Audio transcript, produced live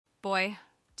Boy,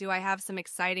 do I have some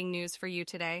exciting news for you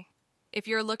today. If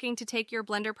you're looking to take your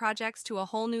Blender projects to a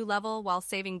whole new level while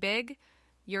saving big,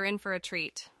 you're in for a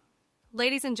treat.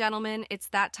 Ladies and gentlemen, it's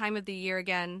that time of the year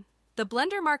again. The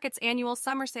Blender Market's annual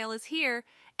summer sale is here,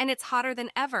 and it's hotter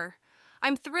than ever.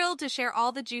 I'm thrilled to share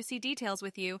all the juicy details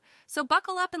with you, so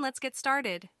buckle up and let's get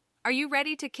started. Are you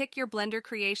ready to kick your Blender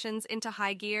creations into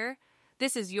high gear?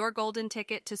 This is your golden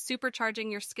ticket to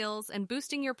supercharging your skills and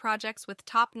boosting your projects with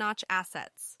top-notch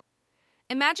assets.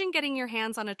 Imagine getting your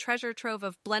hands on a treasure trove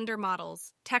of Blender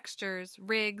models, textures,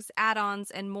 rigs, add-ons,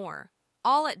 and more,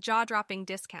 all at jaw-dropping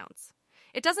discounts.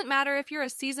 It doesn't matter if you're a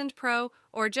seasoned pro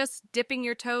or just dipping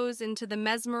your toes into the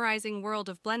mesmerizing world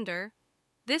of Blender.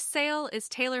 This sale is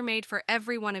tailor-made for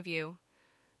every one of you.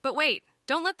 But wait,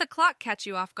 don't let the clock catch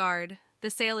you off guard. The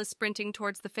sale is sprinting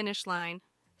towards the finish line,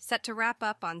 set to wrap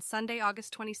up on Sunday,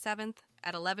 August 27th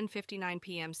at 11:59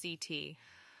 p.m. CT.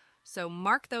 So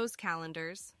mark those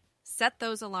calendars, set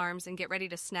those alarms, and get ready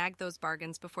to snag those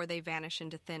bargains before they vanish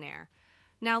into thin air.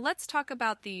 Now let's talk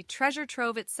about the treasure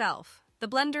trove itself, the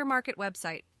Blender Market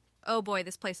website. Oh boy,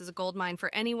 this place is a goldmine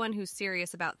for anyone who's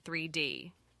serious about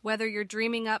 3D. Whether you're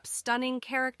dreaming up stunning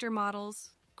character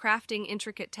models, crafting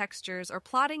intricate textures, or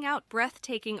plotting out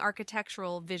breathtaking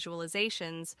architectural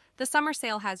visualizations, the summer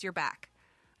sale has your back.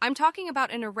 I'm talking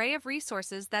about an array of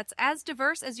resources that's as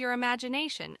diverse as your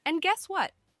imagination. And guess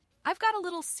what? I've got a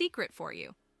little secret for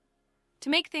you. To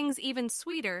make things even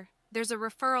sweeter, there's a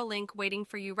referral link waiting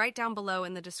for you right down below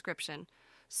in the description.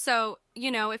 So,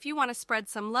 if you want to spread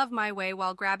some love my way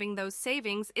while grabbing those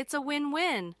savings, it's a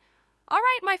win-win. All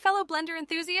right, my fellow Blender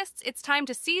enthusiasts, it's time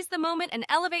to seize the moment and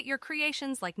elevate your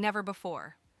creations like never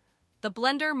before. The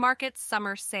Blender Market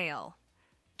Summer Sale.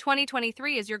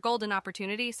 2023 is your golden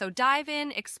opportunity, so dive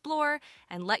in, explore,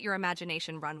 and let your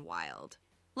imagination run wild.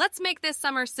 Let's make this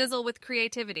summer sizzle with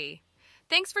creativity.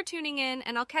 Thanks for tuning in,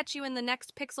 and I'll catch you in the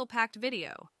next pixel-packed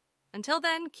video. Until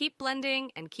then, keep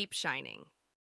blending and keep shining.